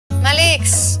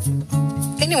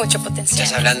Tiene mucho potencial.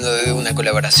 ¿Estás hablando de una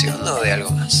colaboración o de algo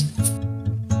más?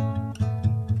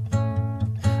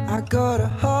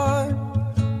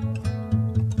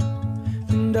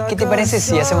 ¿Qué te parece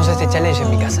si hacemos este challenge en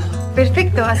mi casa?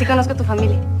 Perfecto, así conozco a tu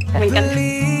familia. Me encanta.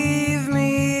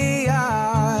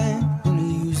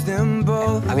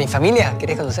 ¿A mi familia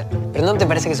querés conocer? ¿Pero no te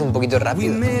parece que es un poquito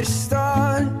rápido?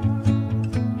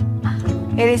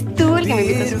 Eres tú el que me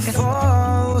invitó a su casa.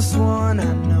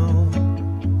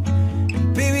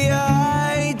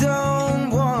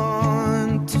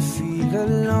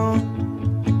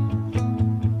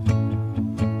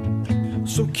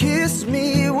 So kiss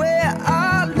me where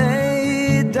I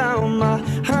lay down, my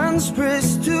hands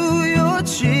pressed to your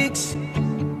cheeks,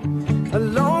 a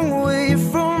long way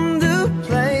from the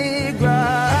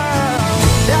playground.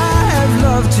 I have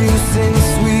loved you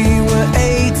since we were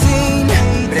 18.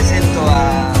 Presento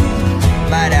a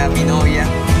Mara, mi novia.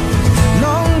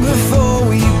 Long before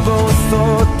we both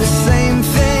thought the same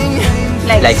thing.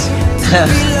 Likes. To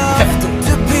be loved,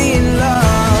 to be in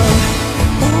love.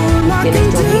 All I can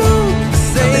do.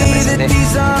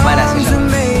 Mara se llama.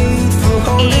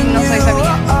 Y no soy su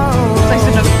amiga, soy su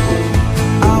novia.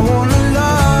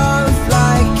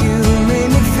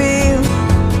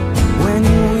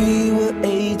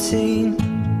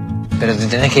 ¿Pero te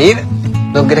tenés que ir?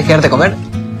 ¿No querés quedarte a comer?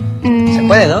 Se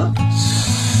puede, ¿no?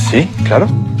 Sí, claro.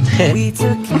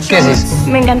 ¿Qué decís?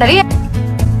 Me encantaría.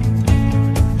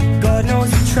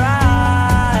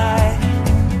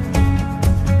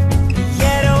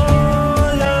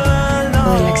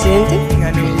 ¿El accidente?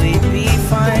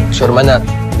 Su hermana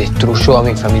destruyó a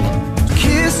mi familia.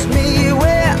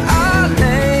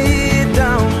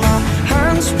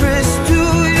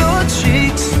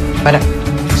 Para,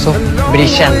 sos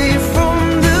brillante.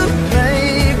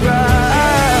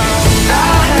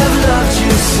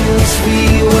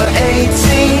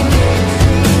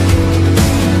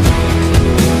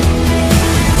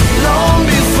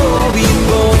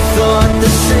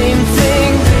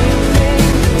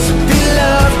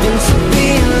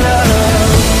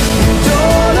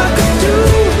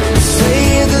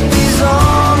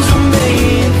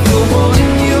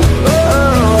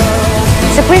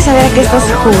 ¿Se puede saber a qué estás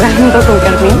jugando con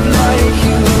Carmen?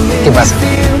 ¿Qué pasa?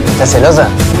 ¿Estás celosa?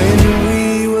 When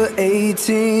we were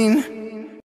 18